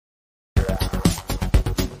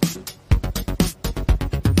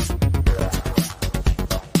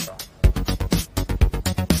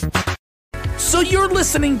So you're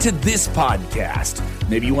listening to this podcast.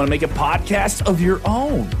 Maybe you want to make a podcast of your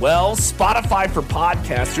own. Well, Spotify for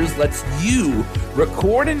Podcasters lets you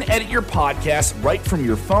record and edit your podcast right from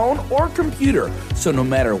your phone or computer. So no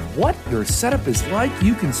matter what your setup is like,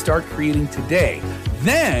 you can start creating today.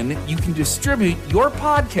 Then you can distribute your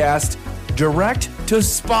podcast direct to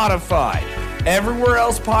Spotify. Everywhere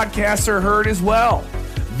else podcasts are heard as well.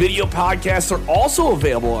 Video podcasts are also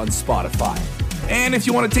available on Spotify. And if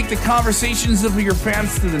you want to take the conversations of your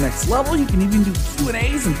fans to the next level, you can even do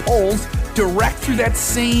Q&As and polls direct through that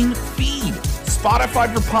same feed.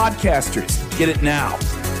 Spotify for Podcasters. Get it now.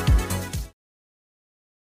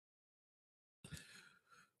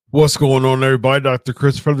 What's going on, everybody? Dr.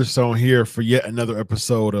 Chris Featherstone here for yet another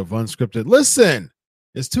episode of UnSKripted. Listen,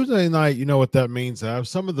 it's Tuesday night. You know what that means. I had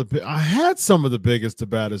some of the biggest, the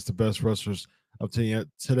baddest, the best wrestlers of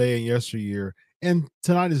today and yesteryear. And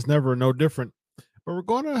tonight is never no different. But we're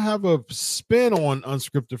going to have a spin on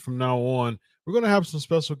UnSKripted from now on. We're going to have some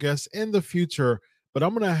special guests in the future, but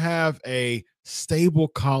I'm going to have a stable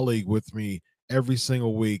colleague with me every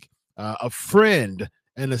single week, a friend,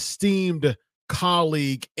 an esteemed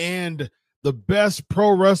colleague, and the best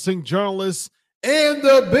pro wrestling journalist in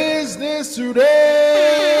the business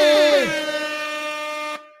today.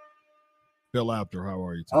 Bill Apter, how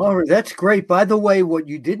are you today? Oh, that's great. By the way, what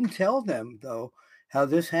you didn't tell them, though, how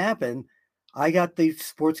this happened, I got the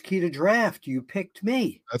Sportskeeda draft. You picked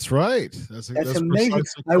me. That's right. That's amazing.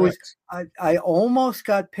 I almost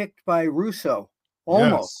got picked by Russo.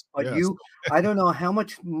 Almost. Yes, but yes. I don't know how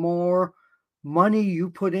much more money you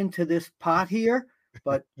put into this pot here,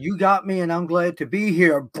 but you got me, and I'm glad to be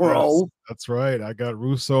here, bro. Yes, that's right. I got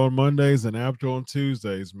Russo on Mondays and Apter on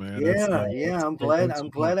Tuesdays, man. I'm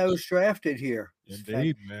glad I was drafted here.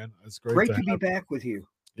 Indeed, man. It's great to be back with you.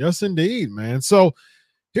 Yes, indeed, man. So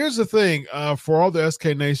here's the thing, for all the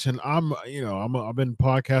SK Nation, I've been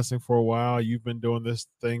podcasting for a while. You've been doing this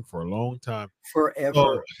thing for a long time.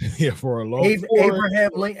 Forever. Yeah, for a long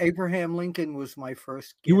time. Abraham Lincoln was my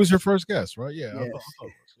first guest. He was your first guest, right? Yeah.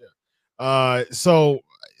 Yes. So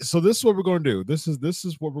this is what we're going to do. This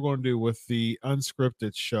is what we're going to do with the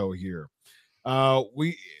UnSKripted show here.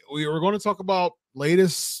 We are going to talk about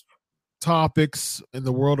latest topics in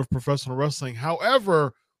the world of professional wrestling.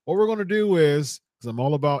 However, what we're going to do is, because I'm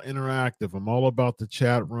all about interactive, I'm all about the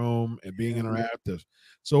chat room and being interactive.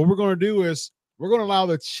 So what we're going to do is we're going to allow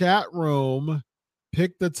the chat room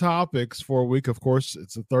pick the topics for a week. Of course,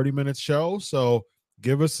 it's a 30-minute show, so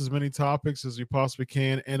give us as many topics as you possibly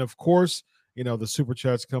can. And of course, the super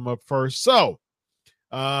chats come up first. So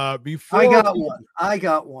before I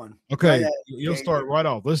got one. Okay, you'll start right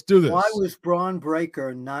off. Let's do this. Why was Braun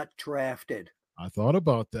Breaker not drafted? I thought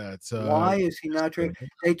about that. Why is he not drafted?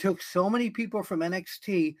 They took so many people from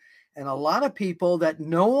NXT and a lot of people that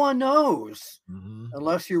no one knows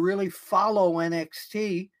unless you really follow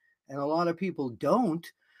NXT, and a lot of people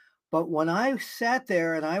don't. But when I sat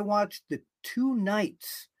there and I watched the two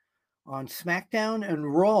nights on SmackDown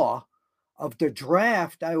and Raw of the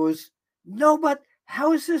draft, I was, but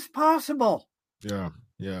how is this possible? Yeah.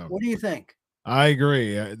 What do you think? I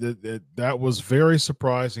agree. That was very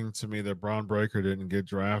surprising to me that Braun Breaker didn't get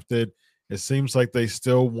drafted. It seems like they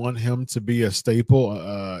still want him to be a staple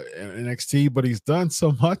in NXT, but he's done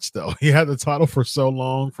so much, though. He had the title for so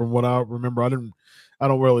long. From what I remember, I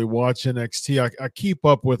don't really watch NXT. I keep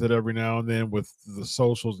up with it every now and then with the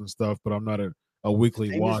socials and stuff, but I'm not a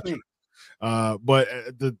weekly watcher. But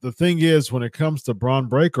the thing is, when it comes to Braun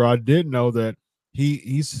Breaker, I did know that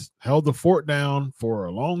he's held the fort down for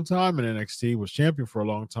a long time in NXT, was champion for a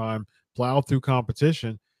long time, plowed through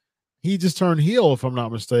competition. He just turned heel, if I'm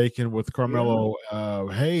not mistaken, with Carmelo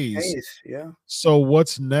Hayes. Yeah. So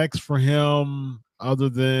what's next for him other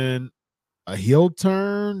than a heel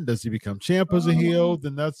turn? Does he become champ as a heel?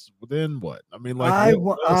 Then what? I mean, I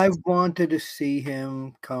wanted to see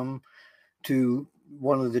him come to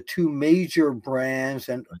one of the two major brands,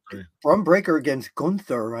 and Braun Breaker against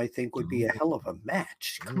Gunther, I think, would be a hell of a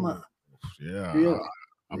match. Come on. Yeah. Really?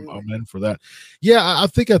 I'm in for that. Yeah, I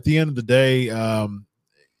think at the end of the day, and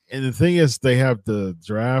the thing is, they have the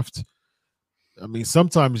draft. I mean,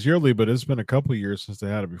 sometimes yearly, but it's been a couple of years since they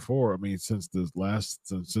had it before. I mean, since this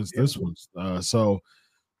one. So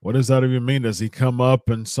what does that even mean? Does he come up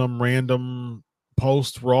in some random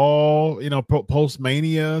post Raw, post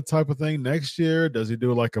Mania type of thing next year? Does he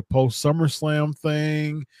do like a post SummerSlam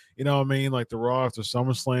thing? Like the Raw after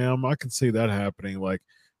SummerSlam. I can see that happening, like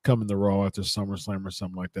coming to Raw after SummerSlam or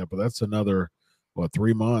something like that. But that's another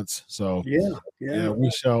 3 months. So yeah,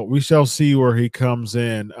 we shall see where he comes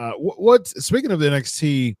in. Speaking of the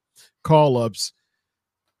NXT call ups,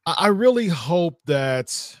 I really hope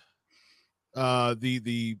that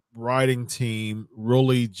the writing team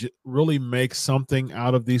really make something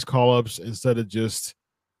out of these call ups instead of just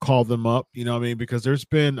call them up. You know what I mean? Because there's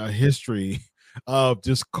been a history of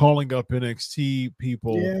just calling up NXT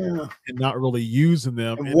people Yeah. and not really using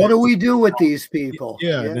them. And what do we do with these people?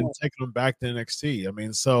 Yeah, and then taking them back to NXT. I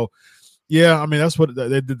mean, so yeah, I mean that's what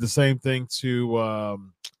they did the same thing to.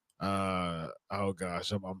 Oh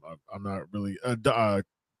gosh, I'm not really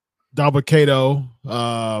Dabakato,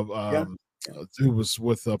 who was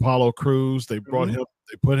with Apollo Crews. They brought him.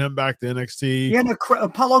 They put him back to NXT. Yeah,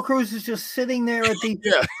 Apollo Crews is just sitting there at the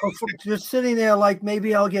just sitting there like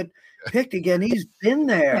maybe I'll get picked again. He's been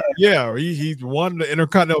there. Yeah, he won the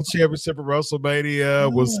Intercontinental Championship at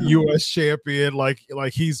WrestleMania. Was U.S. champion. Like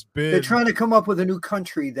he's been. They're trying to come up with a new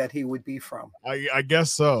country that he would be from. I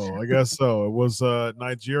guess so. I guess so. It was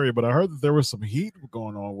Nigeria, but I heard that there was some heat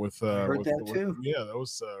going on with. I heard that too. Yeah, that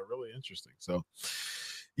was really interesting. So.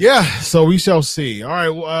 Yeah, so we shall see. All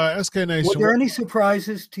right, SK Nation. Were there any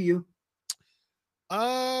surprises to you?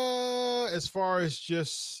 As far as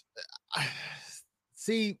just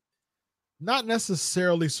see, not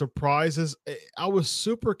necessarily surprises. I was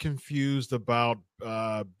super confused about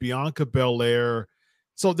Bianca Belair.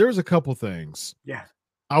 So there's a couple things. Yeah,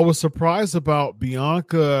 I was surprised about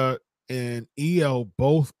Bianca and Io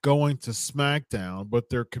both going to SmackDown, but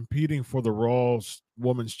they're competing for the Raw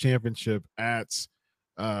Women's Championship at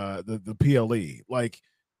the PLE. Like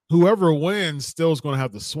whoever wins still is going to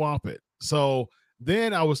have to swap it. So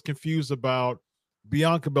then I was confused about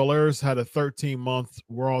Bianca Belair's had a 13-month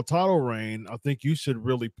world title reign. I think you should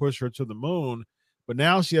really push her to the moon, but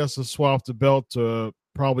now she has to swap the belt to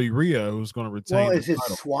probably Rhea, who's going to retain. Well, is it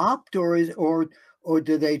swapped or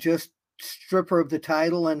do they just strip her of the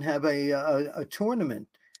title and have a tournament?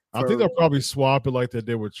 I think they'll probably swap it like they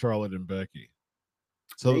did with Charlotte and Becky.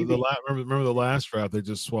 So remember the last draft, they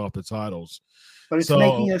just swapped the titles. But it's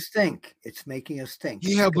making us think. It's making us think.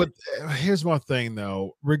 Yeah, but here's my thing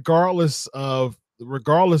though. Regardless of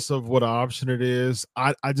what option it is,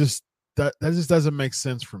 I just that just doesn't make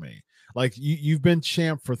sense for me. Like you've been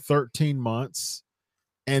champ for 13 months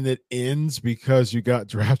and it ends because you got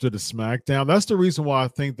drafted to SmackDown. That's the reason why I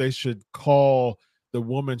think they should call the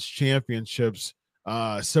women's championships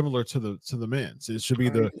similar to the men's. It should be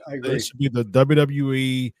the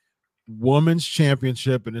WWE Women's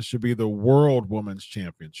Championship and it should be the World Women's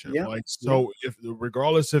Championship. Yeah. If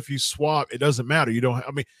regardless if you swap, it doesn't matter. You don't.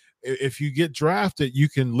 I mean, if you get drafted, you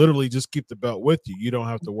can literally just keep the belt with you. You don't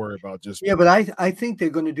have to worry about just. Yeah, but I think they're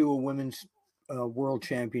going to do a women's World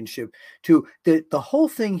Championship too. The whole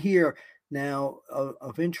thing here now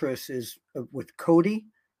of interest is with Cody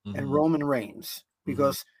and Roman Reigns,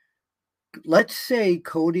 because let's say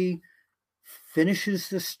Cody finishes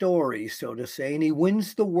the story, so to say, and he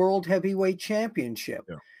wins the World Heavyweight Championship.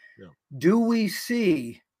 Yeah. Do we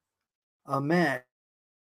see a match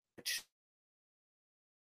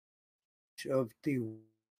of the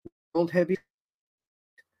World Heavyweight?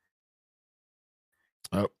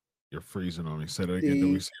 Oh, you're freezing on me. Say that again.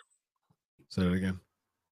 Do we see it? Say it again.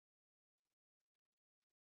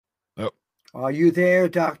 Oh. Are you there,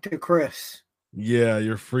 Dr. Chris? Yeah,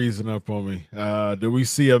 you're freezing up on me. Do we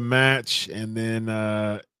see a match and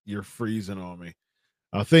then you're freezing on me?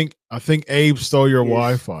 I think Abe stole your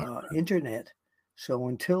Wi-Fi. Internet. So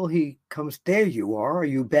until he comes, there you are. Are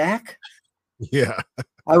you back? Yeah.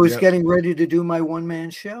 I was getting ready to do my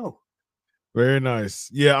one-man show. Very nice.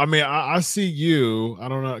 Yeah, I mean, I see you. I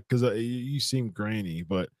don't know because you seem grainy,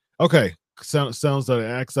 but okay. Sounds like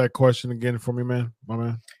ask that question again for me, man. My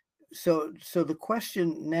man. So the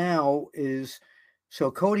question now is, so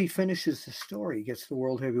Cody finishes the story, gets the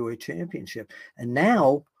World Heavyweight Championship, and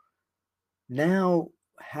now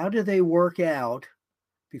how do they work out,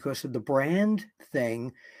 because of the brand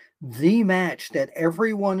thing, the match that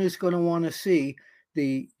everyone is going to want to see,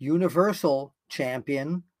 the Universal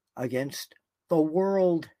Champion against the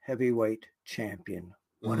World Heavyweight Champion?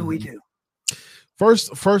 What do we do?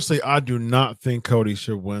 Firstly, I do not think Cody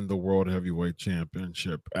should win the World Heavyweight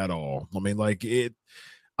Championship at all. I mean,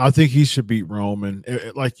 I think he should beat Roman.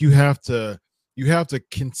 You have to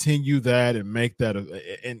continue that and make that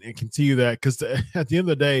and continue that, because at the end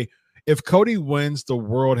of the day, if Cody wins the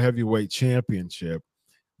World Heavyweight Championship,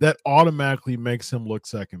 that automatically makes him look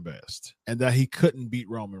second best, and that he couldn't beat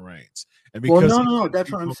Roman Reigns. And because no,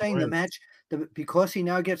 that's what I'm saying. The match, because he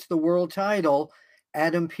now gets the world title,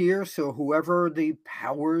 Adam Pearce or whoever the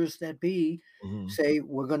powers that be say,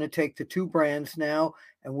 we're going to take the two brands now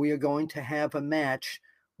and we are going to have a match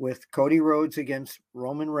with Cody Rhodes against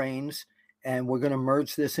Roman Reigns, and we're going to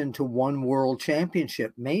merge this into one world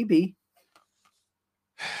championship. Maybe.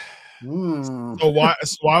 Mm. So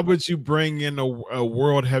why would you bring in a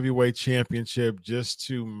world heavyweight championship just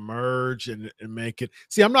to merge and make it?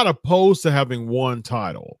 See, I'm not opposed to having one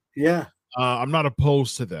title. Yeah. I'm not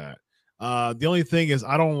opposed to that. The only thing is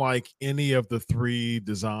I don't like any of the three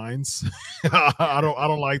designs. I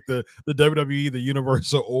don't like the WWE, the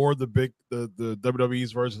Universal, or the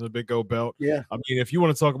WWE's version of the Big Gold Belt. Yeah. I mean, if you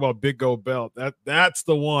want to talk about Big Gold Belt, that's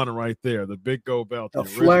the one right there, the Big Gold Belt, The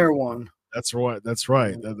original. Flair one. That's right. That's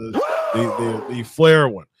right. The Flair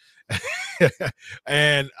one.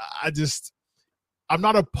 And I'm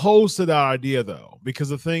not opposed to that idea though, because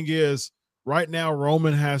the thing is, right now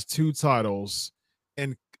Roman has 2 titles,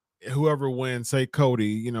 and whoever wins, say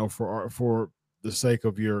Cody, for the sake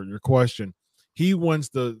of your question, he wins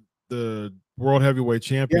the World Heavyweight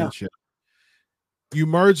Championship. You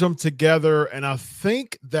merge them together, and I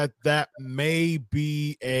think that may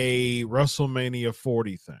be a WrestleMania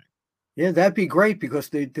 40 thing. Yeah, that'd be great because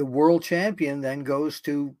the world champion then goes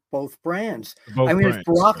to both brands. If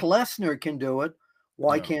Brock Lesnar can do it,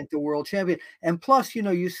 why can't the world champion? And plus,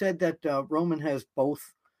 you said that Roman has both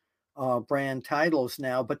brand titles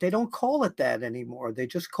now, but they don't call it that anymore. They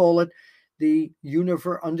just call it the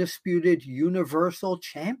Undisputed Universal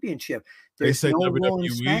Championship. They say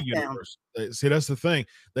WWE Universal. See, that's the thing.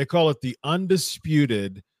 They call it the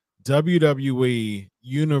Undisputed WWE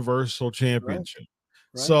Universal Championship. Right.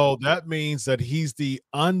 So that means that he's the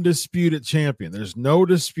undisputed champion. There's no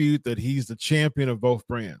dispute that he's the champion of both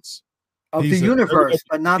brands. Of the universe,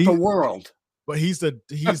 but not the world. But he's the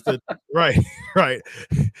right.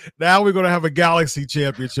 Now we're going to have a galaxy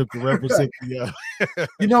championship to represent the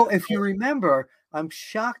if you remember, I'm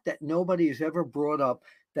shocked that nobody has ever brought up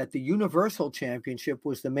that the Universal Championship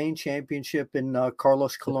was the main championship in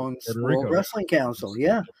Carlos Colon's World Wrestling Council.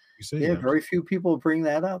 Yeah. Very few people bring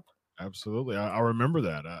that up. Absolutely. I remember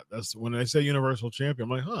that. That's when they say Universal Champion.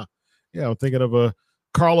 I'm like, huh. Yeah, I'm thinking of a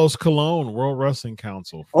Carlos Colon World Wrestling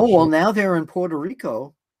Council. Well, now they're in Puerto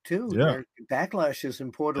Rico too. Yeah. Backlash is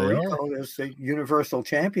in Puerto Rico as the Universal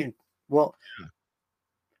Champion. Well,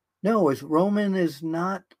 no, Roman is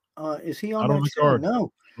not. Is he on that show? Card.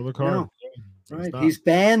 No. On the card. No. Right. He's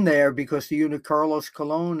banned there because the Carlos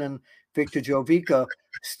Colon and Victor Jovica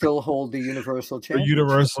still hold the Universal Championship. The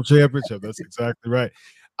Universal Championship. That's exactly right.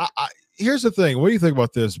 Here's the thing. What do you think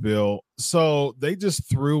about this, Bill? So they just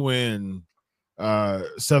threw in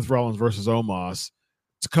Seth Rollins versus Omos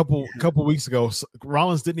a couple weeks ago.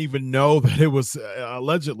 Rollins didn't even know that it was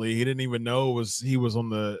allegedly. He didn't even know he was on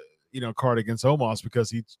the card against Omos because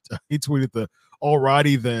he tweeted the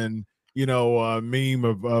 "alrighty then" meme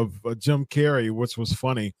of Jim Carrey, which was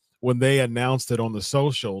funny when they announced it on the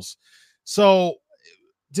socials. So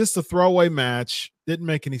just a throwaway match, didn't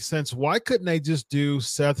make any sense. Why couldn't they just do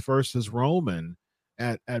Seth versus Roman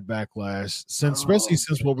at Backlash, especially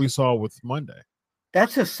since what we saw with Monday?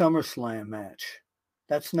 That's a SummerSlam match.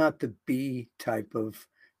 That's not the B type of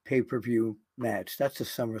pay-per-view match. That's a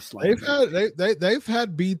SummerSlam. They've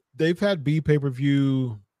had B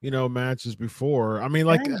pay-per-view matches before. I mean,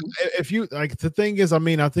 if you the thing is,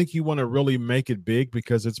 I think you want to really make it big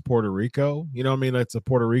because it's Puerto Rico. It's a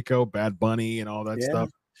Puerto Rico, Bad Bunny and all that stuff.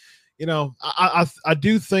 I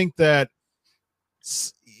do think that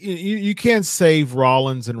you can't save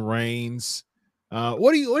Rollins and Reigns.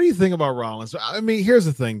 What do you think about Rollins? Here's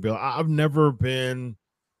the thing, Bill. I've never been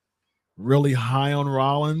really high on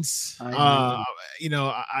Rollins.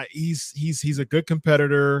 He's a good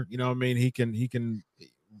competitor. He can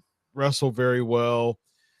wrestle very well.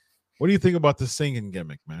 What do you think about the singing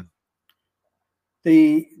gimmick, man?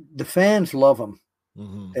 The fans love him.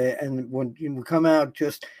 Mm-hmm. And when you come out,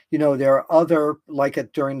 just there are other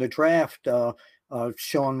during the draft.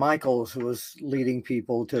 Shawn Michaels was leading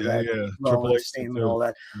people to that Rollins theme and all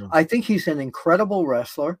that. Yeah. I think he's an incredible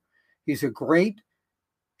wrestler. He's a great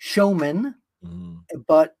showman,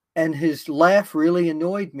 and his laugh really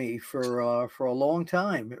annoyed me for a long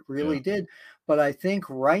time. It really did. But I think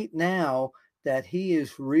right now that he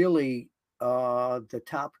is really the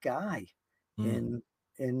top guy in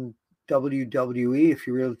WWE. If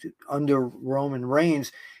you really under Roman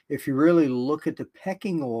Reigns, if you really look at the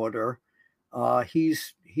pecking order,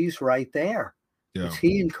 he's right there. Yeah. It's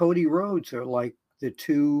he and Cody Rhodes are like the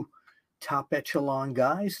two top echelon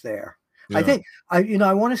guys there. Yeah. I think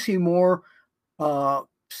I want to see more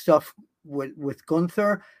stuff with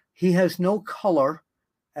Gunther. He has no color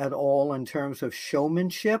at all in terms of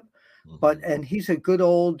showmanship, and he's a good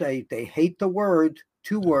old. They hate the word,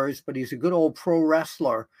 2 words, but he's a good old pro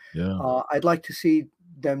wrestler. Yeah, I'd like to see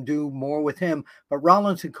them do more with him. But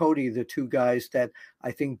Rollins and Cody are the 2 guys that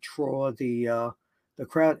I think draw the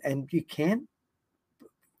crowd, and you can't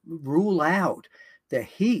rule out the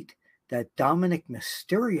heat that Dominic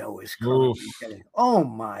Mysterio is Oof. currently getting. Oh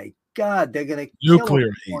my God, they're gonna kill him Nuclear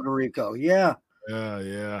in heat. Puerto Rico. Yeah.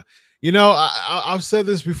 Yeah. You know, I've said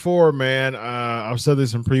this before, man. I've said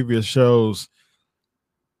this in previous shows.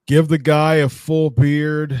 Give the guy a full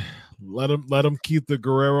beard. Let him keep the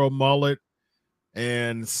Guerrero mullet.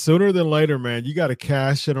 And sooner than later, man, you got to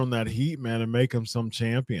cash in on that heat, man, and make him some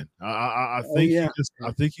champion. I Oh think yeah.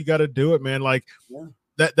 I think you got to do it, man. Like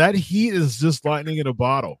Yeah. that heat is just lightning in a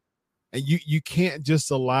bottle, and you can't just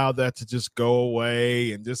allow that to just go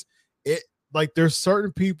away and just it. Like there's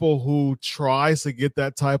certain people who tries to get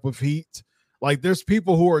that type of heat. Like there's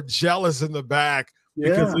people who are jealous in the back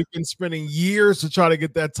because Yeah. they've been spending years to try to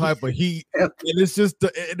get that type of heat. Yeah. And it's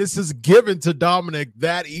just given to Dominic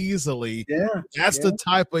that easily. Yeah. That's Yeah. the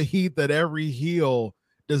type of heat that every heel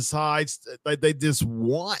decides that they just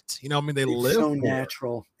want. You know, I mean, they It's live so for it.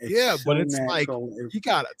 natural. Yeah, So but it's like natural. you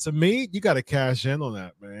got to me, you got to cash in on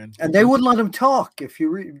that, man. And they wouldn't let him talk. If you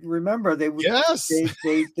remember, they would. Yes. They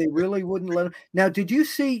really wouldn't let him. Now, did you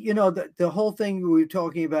see? You know, the whole thing we were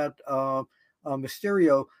talking about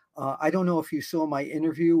Mysterio. I don't know if you saw my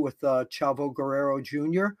interview with Chavo Guerrero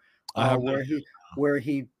Jr. Where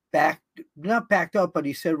he not backed up, but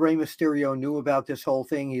he said Rey Mysterio knew about this whole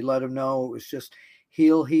thing. He let him know it was just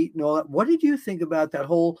heel heat and all that. What did you think about that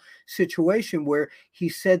whole situation where he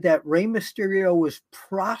said that Rey Mysterio was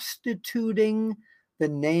prostituting the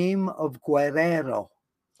name of Guerrero?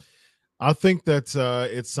 I think that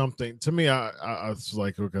it's something to me. I was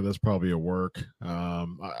like, okay, that's probably a work.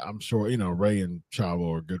 I'm sure Ray and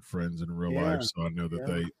Chavo are good friends in real life, so I know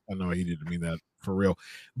that I know he didn't mean that for real.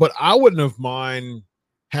 But I wouldn't have mind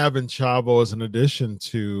having Chavo as an addition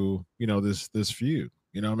to this feud.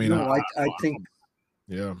 You know what I mean? No, I think.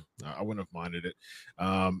 Yeah, I wouldn't have minded it.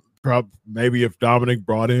 Maybe if Dominic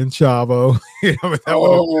brought in Chavo.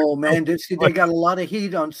 Man, they got a lot of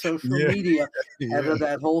heat on social media out of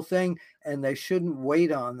that whole thing, and they shouldn't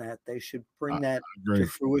wait on that. They should bring that to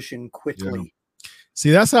fruition quickly. Yeah.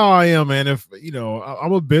 See, that's how I am, man. If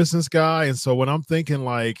I'm a business guy, and so when I'm thinking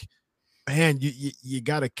like, man, you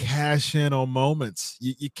got to cash in on moments.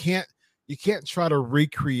 You can't try to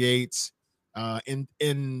recreate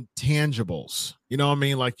intangibles. You know what I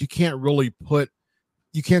mean? Like you can't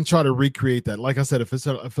try to recreate that. Like I said, if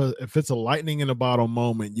it's a lightning in a bottle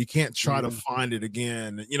moment, you can't try to find it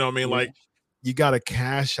again. You know what I mean? Yeah. Like you got to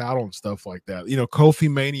cash out on stuff like that.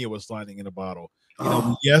 Kofi Mania was lightning in a bottle.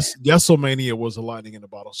 Yeselmania was a lightning in a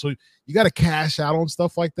bottle. So you got to cash out on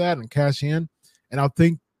stuff like that and cash in. And I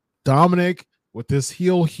think Dominic with this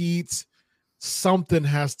heel heat, something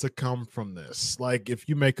has to come from this. Like if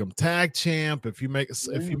you make him tag champ, if you make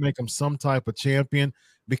him some type of champion,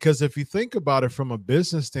 because if you think about it from a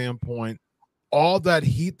business standpoint, all that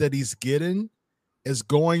heat that he's getting is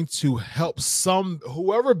going to help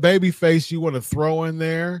whoever babyface you want to throw in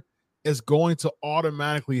there is going to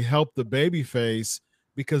automatically help the babyface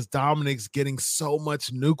because Dominic's getting so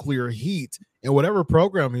much nuclear heat, and whatever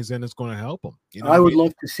program he's in is going to help him. I would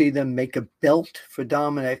love to see them make a belt for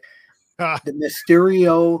Dominic. The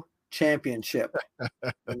Mysterio Championship,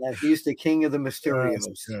 and that he's the king of the Mysterios.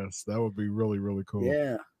 Yes, that would be really, really cool.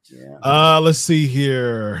 Yeah. Let's see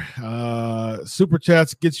here. Super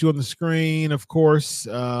chats gets you on the screen, of course.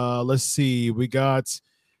 Let's see. We got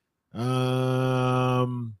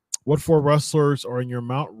what 4 wrestlers are in your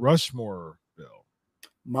Mount Rushmore, Bill?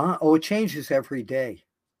 It changes every day.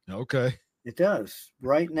 Okay. It does.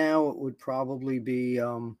 Right now, it would probably be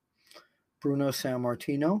Bruno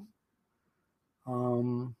Sammartino.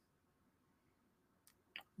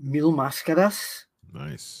 Mil Mascaras.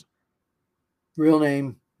 Nice. Real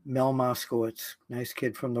name Mel Moskowitz. Nice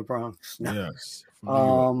kid from the Bronx. Yes.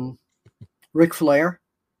 Ric Flair.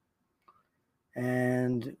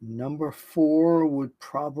 And number 4 would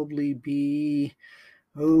probably be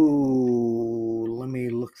let me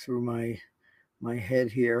look through my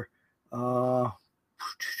head here. It's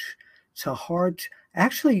a hard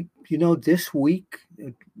actually, this week,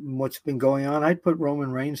 what's been going on, I'd put Roman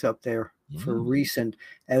Reigns up there for recent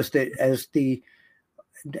as the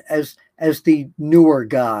newer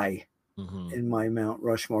guy in my Mount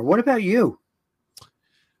Rushmore. What about you?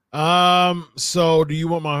 So do you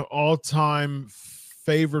want my all-time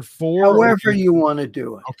favorite 4? However you want to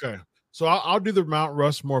do it. Okay. So I'll do the Mount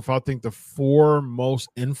Rushmore if I think the 4 most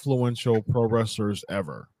influential pro wrestlers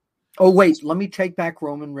ever. Oh, wait, let me take back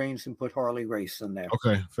Roman Reigns and put Harley Race in there.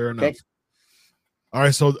 Okay, fair enough. All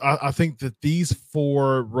right, so I think that these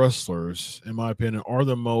 4 wrestlers, in my opinion, are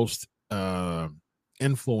the most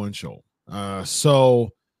influential. So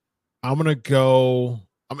I'm going to go,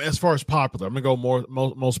 as far as popular, I'm going to go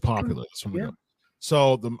most popular. That's what I'm going to go.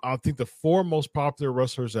 So I think the 4 most popular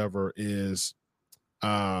wrestlers ever is,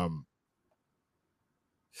 okay,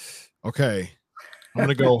 I'm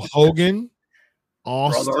gonna go Hogan,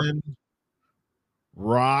 Brother. Austin,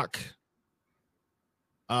 Rock.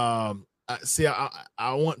 I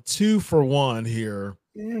want 2 for 1 here,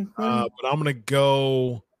 but I'm gonna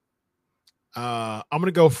go. I'm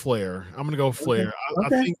gonna go Flair. Okay. I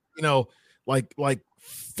think like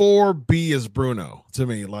 4B is Bruno to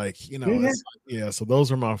me. Like it's So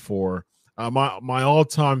those are my 4. My all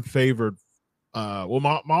time favorite.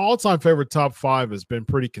 My all time favorite top 5 has been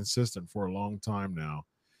pretty consistent for a long time now.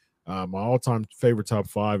 My all time favorite top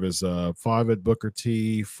 5 is 5 at Booker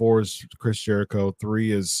T, 4 is Chris Jericho,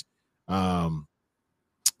 3 is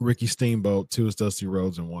Ricky Steamboat, 2 is Dusty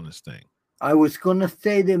Rhodes, and 1 is Sting. I was going to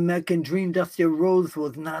say the American Dream Dusty Rhodes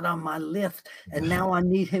was not on my list, and now I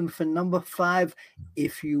need him for number 5,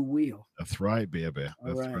 if you will. That's right, baby.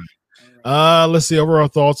 That's right. Let's see overall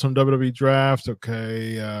thoughts on WWE Draft.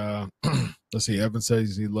 Okay, let's see. Evan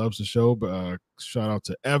says he loves the show, but shout out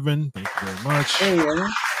to Evan. Thank you very much. Hey, Evan.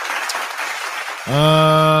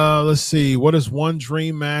 Let's see. What is one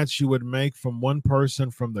dream match you would make from one person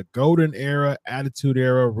from the golden era, attitude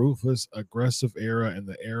era, ruthless, aggressive era, and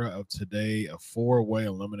the era of today? A 4-way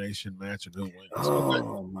elimination match, and who wins?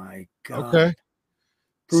 Oh my God. Okay.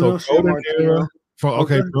 Bruno so golden era.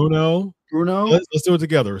 Bruno. Let's do it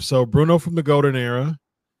together. So Bruno from the golden era,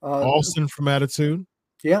 Austin from attitude.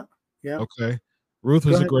 Yeah. Okay.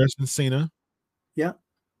 Ruthless, aggression, Cena. Yeah.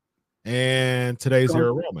 And today's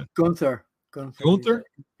era, Roman. Gunther.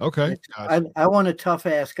 Okay. Gotcha. I want a tough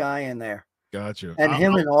ass guy in there. Gotcha. And he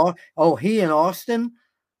and Austin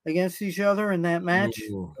against each other in that match.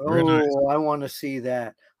 Nice. I want to see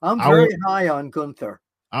that. I'm very high on Gunther.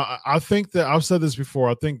 I think that I've said this before.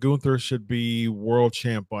 I think Gunther should be world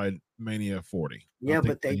champ by Mania 40. Yeah,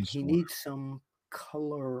 but he needs some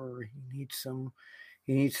color. He needs some.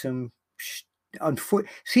 See,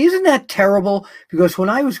 isn't that terrible? Because when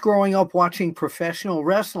I was growing up watching professional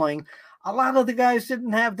wrestling, a lot of the guys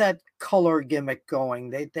didn't have that color gimmick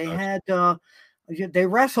going. They had they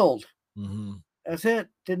wrestled. Mm-hmm. That's it.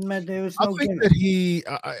 Didn't matter. There was no gimmick.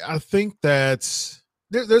 I think that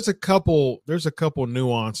there's a couple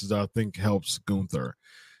nuances that I think helps Gunther.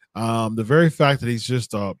 The very fact that he's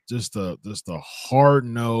just a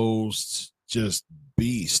hard-nosed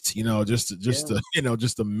beast,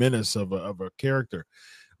 just a menace of a character.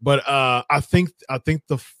 But I think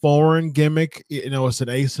the foreign gimmick, it's an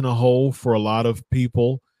ace in a hole for a lot of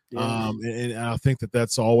people. And I think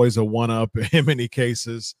that's always a one-up in many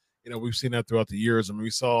cases. We've seen that throughout the years. I mean, we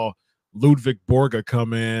saw Ludwig Borga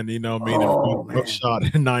come in, shot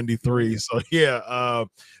in 93.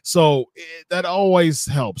 So that always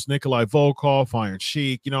helps. Nikolai Volkov, Iron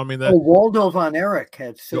Sheik, Waldo von Erich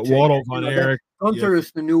had such Waldo von Erich. Gunther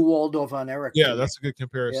is the new Waldo von Erich. Yeah, that's a good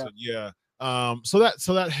comparison. Yeah. So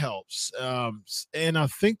that helps. And I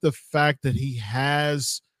think the fact that he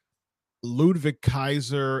has Ludwig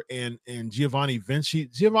Kaiser and Giovanni Vinci.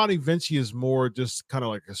 Giovanni Vinci is more just kind of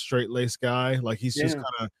like a straight-laced guy. Like he's just kind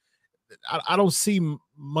of, I don't see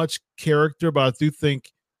much character, but I do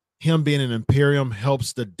think him being an Imperium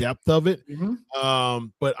helps the depth of it. Mm-hmm.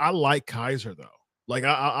 But I like Kaiser though. Like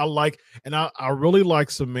I really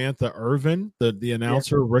like Samantha Irvin, the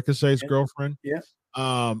announcer, Ricochet's girlfriend. Yeah.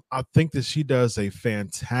 I think that she does a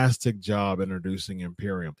fantastic job introducing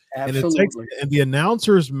Imperium. Absolutely. And the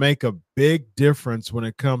announcers make a big difference when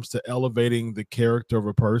it comes to elevating the character of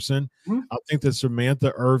a person. Mm-hmm. I think that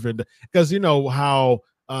Samantha Irvin, because how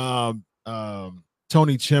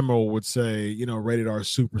Tony Chimmel would say, rated R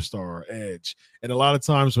superstar Edge. And a lot of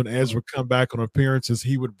times when Edge would come back on appearances,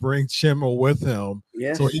 he would bring Chimmel with him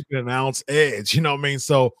so he could announce Edge. You know what I mean?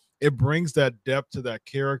 So it brings that depth to that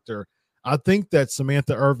character. I think that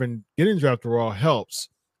Samantha Irvin getting drafted Raw helps.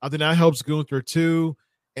 I think that helps Gunther too.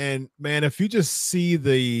 And man, if you just see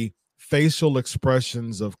the facial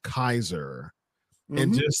expressions of Kaiser,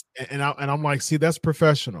 and I'm like, see, that's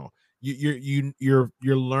professional. You're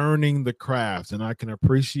learning the craft, and I can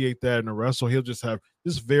appreciate that in a wrestle. He'll just have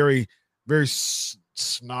this very, very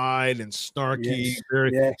snide and snarky,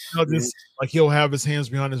 like he'll have his hands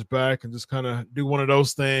behind his back and just kind of do one of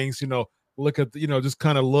those things, look at just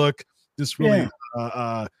kind of look. Just really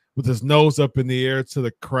with his nose up in the air to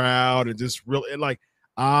the crowd, and just really like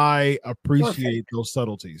I appreciate those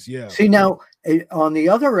subtleties. Yeah. See, now on the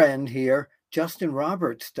other end here, Justin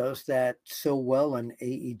Roberts does that so well in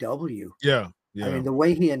AEW. Yeah. I mean, the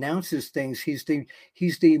way he announces things, he's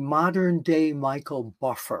the modern day Michael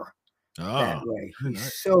Buffer. That way,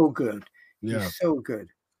 he's so good. Yeah. He's so good.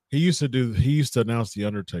 He used to announce the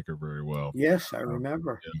Undertaker very well. Yes, I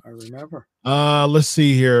remember. I remember. Let's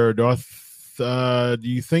see here. Do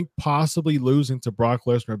you think possibly losing to Brock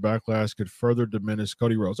Lesnar at Backlash could further diminish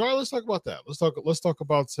Cody Rhodes? All right, let's talk about that. Let's talk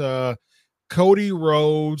about Cody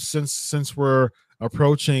Rhodes since we're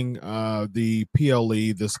approaching the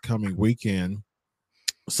PLE this coming weekend.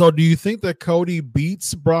 So do you think that Cody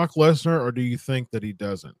beats Brock Lesnar, or do you think that he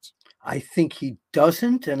doesn't? I think he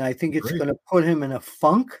doesn't, and I think it's going to put him in a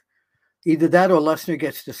funk. Either that or Lesnar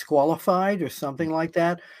gets disqualified or something like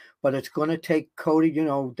that. But it's going to take Cody,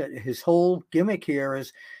 his whole gimmick here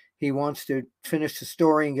is he wants to finish the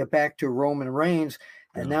story and get back to Roman Reigns.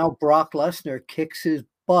 And now Brock Lesnar kicks his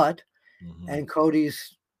butt, and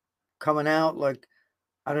Cody's coming out like,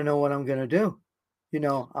 I don't know what I'm going to do.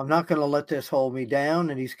 I'm not going to let this hold me down,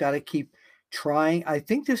 and he's got to keep trying. I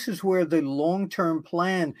think this is where the long-term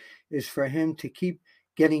plan is for him to keep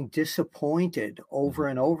getting disappointed over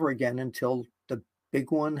and over again until the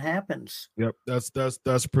big one happens. Yep,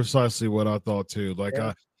 that's precisely what I thought too. Like,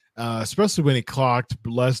 especially when he clocked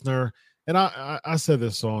Lesnar, and I said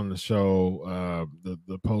this on the show,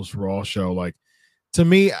 the post Raw show. Like, to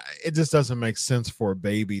me, it just doesn't make sense for a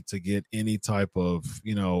baby to get any type of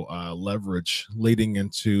leverage leading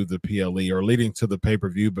into the PLE or leading to the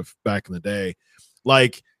pay-per-view. But back in the day,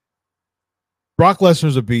 like, Brock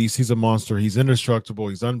Lesnar's a beast. He's a monster. He's indestructible.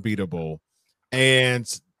 He's unbeatable. And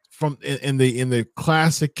from in the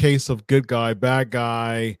classic case of good guy, bad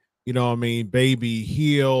guy, baby,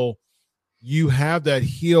 heel, you have that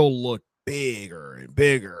heel look bigger and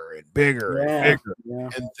bigger and bigger and bigger. Yeah.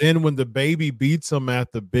 And then when the baby beats him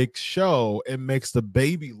at the big show, it makes the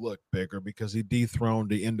baby look bigger because he dethroned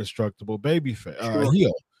the indestructible baby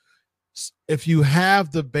heel. If you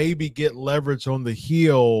have the baby get leverage on the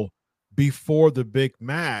heel before the big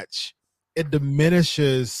match, it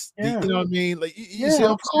diminishes the, you know what I mean? Like, you see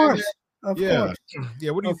what I'm saying? Of course.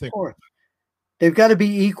 Yeah, what do you think? They've got to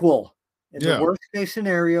be equal. In the worst case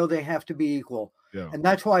scenario, they have to be equal. Yeah. And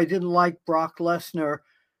that's why I didn't like Brock Lesnar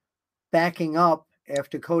backing up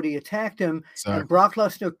after Cody attacked him. Exactly. And Brock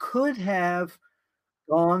Lesnar could have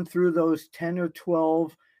gone through those 10 or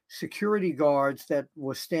 12 security guards that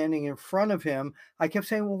were standing in front of him. I kept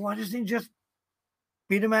saying, well, why doesn't he just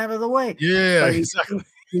beat him out of the way? Yeah, exactly.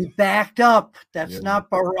 He backed up. That's not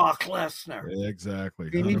Brock Lesnar. Yeah, exactly.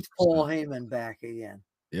 He needs Paul Heyman back again.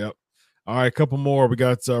 Yep. All right, a couple more. We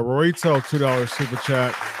got Rorito, $2 super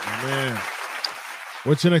chat. Oh, man.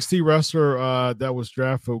 Which NXT wrestler that was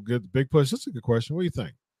drafted for good big push? That's a good question. What do you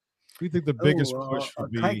think? What do you think the biggest push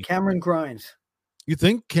would be? Cameron Grimes. You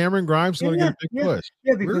think Cameron Grimes is going to get a big push?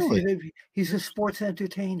 Yeah, because he's a sports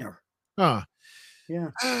entertainer. Huh.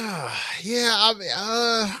 Yeah.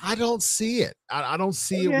 I don't see it. I don't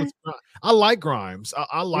see it. I like Grimes.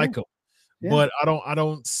 I like him. Yeah. But I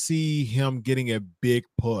don't see him getting a big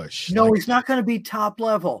push. No, he's not going to be top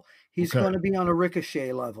level. He's going to be on a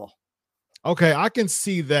Ricochet level. Okay, I can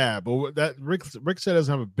see that, but that Ricochet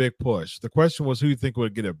doesn't have a big push. The question was, who you think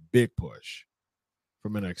would get a big push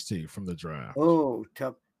from NXT from the draft? Oh,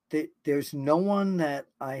 tough. There's no one that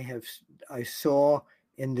I saw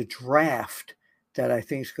in the draft that I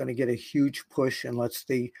think is going to get a huge push unless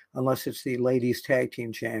it's the ladies tag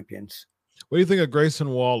team champions. What do you think of Grayson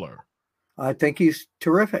Waller? I think he's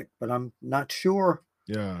terrific, but I'm not sure.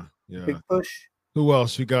 Yeah. Big push. Who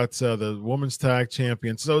else? You got the women's tag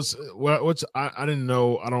champions. Those which I didn't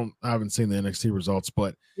know. I haven't seen the NXT results,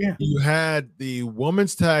 but you had the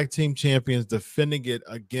women's tag team champions defending it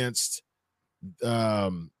against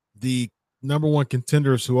the number one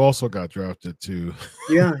contenders who also got drafted to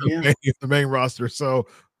the main roster. So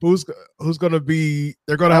who's going to be?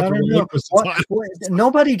 They're going to have to.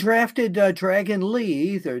 Nobody drafted Dragon Lee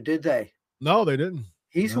either, did they? No, they didn't.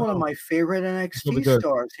 He's one of my favorite NXT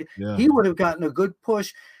stars. He would have gotten a good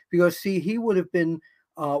push because, he would have been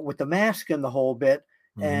with the mask and the whole bit.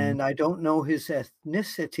 And I don't know his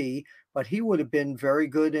ethnicity, but he would have been very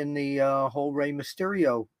good in the whole Rey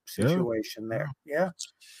Mysterio situation there. Yeah.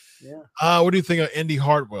 What do you think of Indy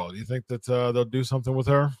Hartwell? Do you think that they'll do something with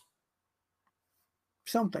her?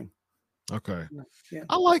 Something. Okay. Yeah.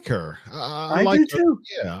 I like her. I like do her. Too.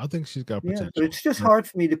 Yeah, I think she's got potential. But it's just hard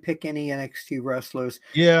for me to pick any NXT wrestlers.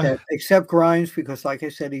 Yeah. Except Grimes, because like I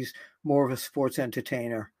said, he's more of a sports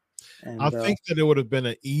entertainer. And, I think that it would have been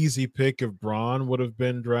an easy pick if Braun would have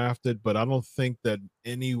been drafted, but I don't think that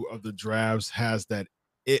any of the drafts has that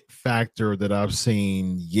it factor that I've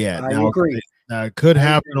seen yet. I agree. It could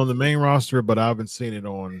happen on the main roster, but I haven't seen it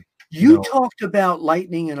on. You talked about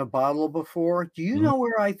lightning in a bottle before. Do you know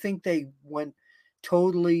where I think they went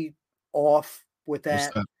totally off with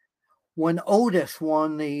that? When Otis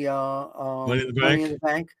won the Money in the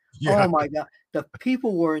Bank? Oh my God. The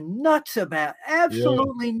people were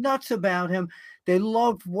absolutely nuts about him. They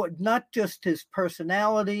loved not just his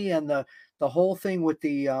personality and the whole thing with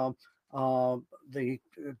the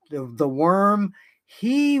worm.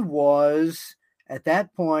 He was at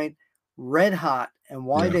that point red hot, and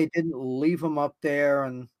why they didn't leave him up there.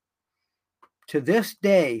 And to this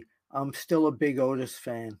day, I'm still a big Otis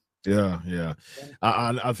fan. Yeah.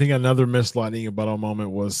 I think another missed lightning about a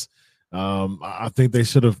moment was I think they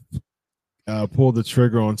should have pulled the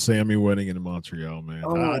trigger on Sammy winning in Montreal, man.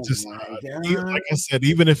 Like I said,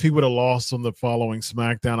 even if he would have lost on the following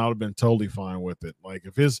SmackDown, I would have been totally fine with it. Like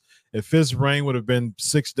if his reign would have been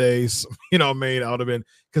 6 days, I would have been,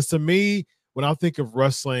 because to me, when I think of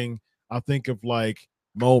wrestling, I think of like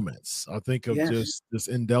moments. I think of just this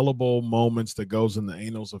indelible moments that goes in the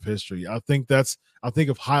annals of history. I think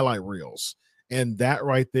of highlight reels. And that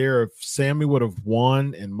right there, if Sammy would have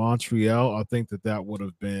won in Montreal, I think that would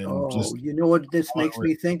have been just. You know what this makes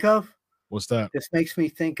me think of? What's that? This makes me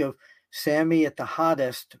think of Sammy at the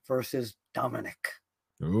hottest versus Dominic.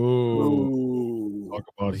 Ooh. Talk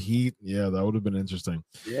about heat. Yeah, that would have been interesting.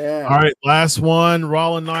 Yeah. All right, last one.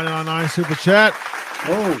 Rollin 999 super chat.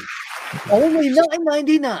 Oh, only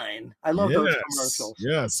 $9.99. I love those commercials.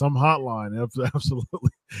 Yeah, some hotline. Absolutely.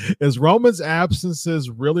 Is Roman's absences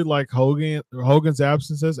really like Hogan's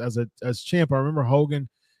absences as champ? I remember Hogan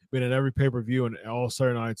being in every pay-per-view and all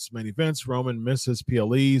Saturday night's main events. Roman misses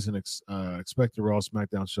PLEs and expected Raw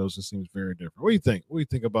SmackDown shows. It seems very different. What do you think? What do you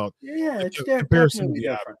think about? Yeah, it's definitely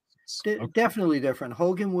different. Definitely different.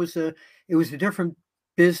 Hogan was a different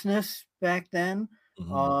business back then.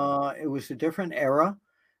 Mm-hmm. It was a different era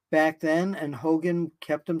back then, and Hogan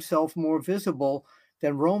kept himself more visible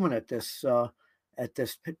than Roman at this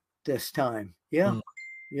time. Yeah.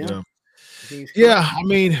 I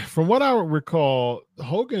mean, from what I recall,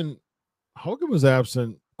 Hogan was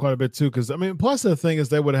absent quite a bit too, because plus the thing is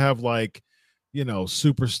they would have like,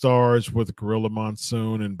 superstars with Gorilla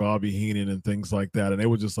Monsoon and Bobby Heenan and things like that, and they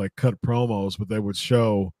would just like cut promos, but they would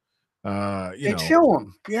show. They'd show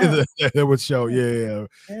them. Yeah, they would show. Yeah.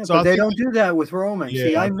 So but they don't do that with Roman.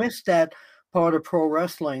 See, I missed that part of pro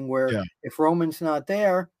wrestling where if Roman's not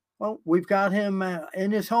there, well, we've got him in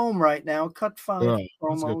his home right now. Cut 5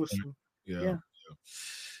 promos. Yeah.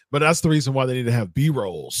 But that's the reason why they need to have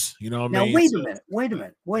B-rolls. You know what I mean? Now wait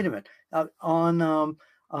a minute.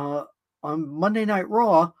 On Monday Night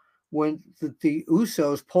Raw, when the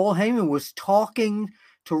Usos, Paul Heyman was talking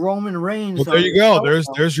to Roman Reigns. Well, there you go.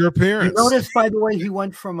 There's your appearance. You notice, by the way, he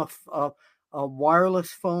went from a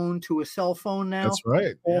wireless phone to a cell phone now. That's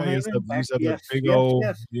right. He's big old.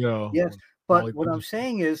 Yes. But what I'm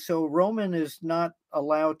saying is, so Roman is not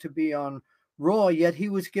allowed to be on Raw, yet he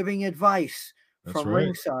was giving advice from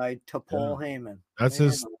ringside to Paul Heyman. That's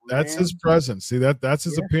his presence. See, that's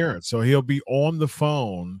his appearance. So he'll be on the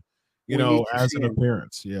phone, as an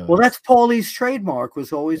appearance. Yeah. Well, that's Paulie's trademark,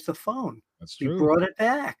 was always the phone. That's true. He brought it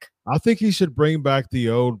back. I think he should bring back the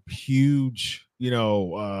old huge,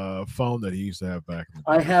 phone that he used to have back in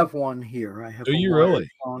the day. I have one here. I have. Do you really?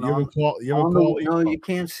 No, you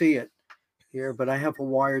can't see it here, but I have a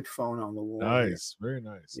wired phone on the wall. Nice, very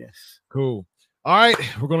nice. Yes, cool. All right,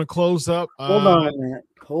 we're going to close up. Hold on a minute.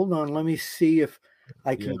 Hold on. Let me see if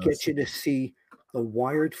I can get you to see the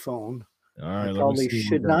wired phone. All right. I probably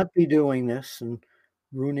should not be doing this and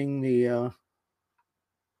ruining the.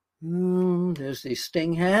 There's the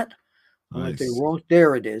Sting hat. Nice.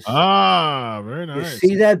 There it is. Very nice. You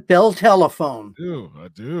see that Bell telephone? I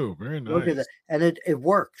do. Very nice. Look at that, and it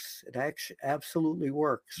works. It actually absolutely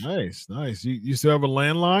works. Nice. You still have a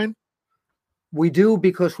landline? We do,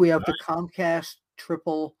 because we have the Comcast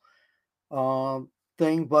triple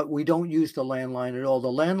thing, but we don't use the landline at all. The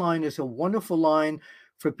landline is a wonderful line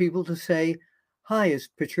for people to say, "Hi, is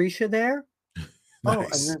Patricia there?" Nice. Oh,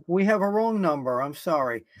 and then we have a wrong number. I'm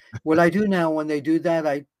sorry. What I do now, when they do that,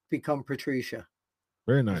 I become Patricia.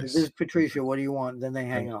 Very nice. This is Patricia. What do you want? Then they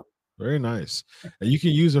hang up. Very nice. And you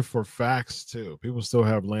can use it for fax too. People still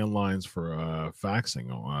have landlines for faxing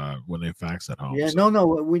when they fax at home. Yeah, so.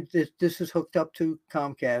 No. This is hooked up to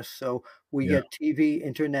Comcast, so we get TV,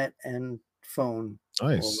 internet, and phone.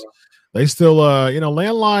 Nice. They still,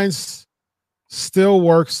 landlines still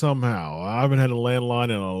work somehow. I haven't had a landline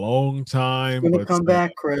in a long time. It's going to come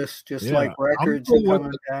back, Chris, just like records are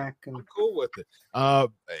coming back. I'm cool with it.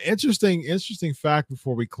 Interesting fact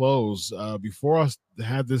before we close. Before I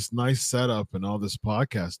had this nice setup and all this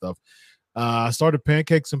podcast stuff, I started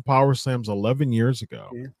Pancakes and Power Slams 11 years ago.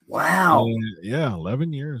 Yeah. Wow.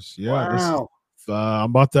 11 years. Yeah. Wow.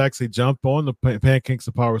 I'm about to actually jump on the Pancakes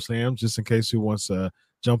and Power Slams just in case who wants to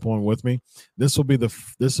jump on with me. This will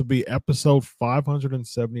be episode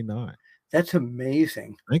 579. That's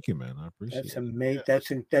amazing. Thank you, man. I appreciate That's it.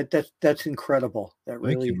 amazing. That's incredible. That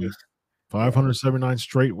really is. 579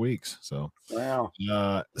 straight weeks. So wow.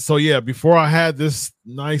 So yeah, before I had this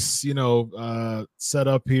nice, set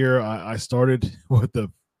up here, I started with the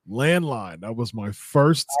landline. That was my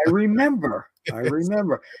first. I remember.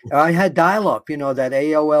 I had dial-up, that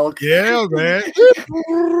AOL. Yeah, man. Yeah,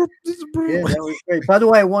 that was great. By the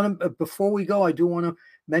way, I want to before we go, I do want to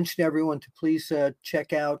mention to everyone to please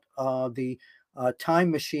check out the Time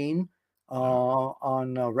Machine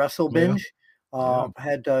on Wrestle Binge.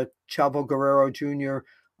 Had Chavo Guerrero Jr.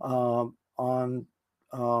 On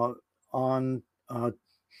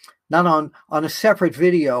not on a separate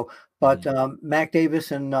video, but Mac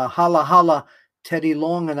Davis and Holla Holla Teddy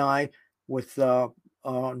Long and I with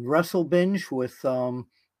on Wrestle Binge with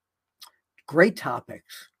great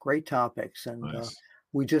topics, and nice.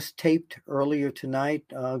 We just taped earlier tonight,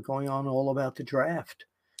 going on all about the draft.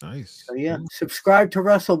 Nice. So yeah, subscribe to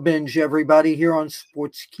Wrestle Binge, everybody, here on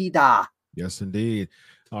Sportskeeda. Yes, indeed.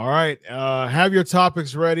 All right, have your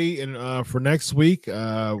topics ready, and for next week,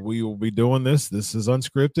 we will be doing this. This is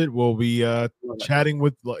unscripted. We'll be chatting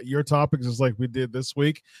with your topics just like we did this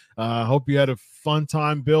week. Hope you had a fun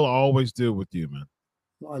time, Bill. I always do with you, man.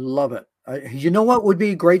 I love it. You know what would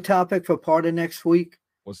be a great topic for part of next week?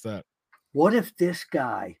 What's that? What if this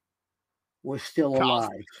guy was still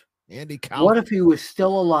alive? Andy Kaufman. What if he was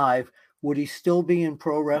still alive? Would he still be in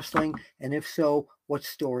pro wrestling? And if so, what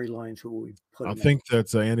storylines would we put? I think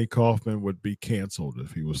that Andy Kaufman would be canceled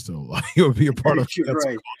if he was still alive. He would be a part of cancel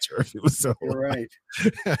culture if he was still alive.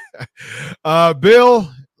 You're right. Bill,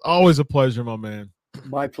 always a pleasure, my man.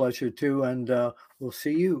 My pleasure too, and we'll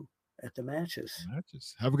see you at the matches.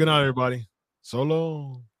 Have a good night, everybody. So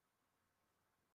long.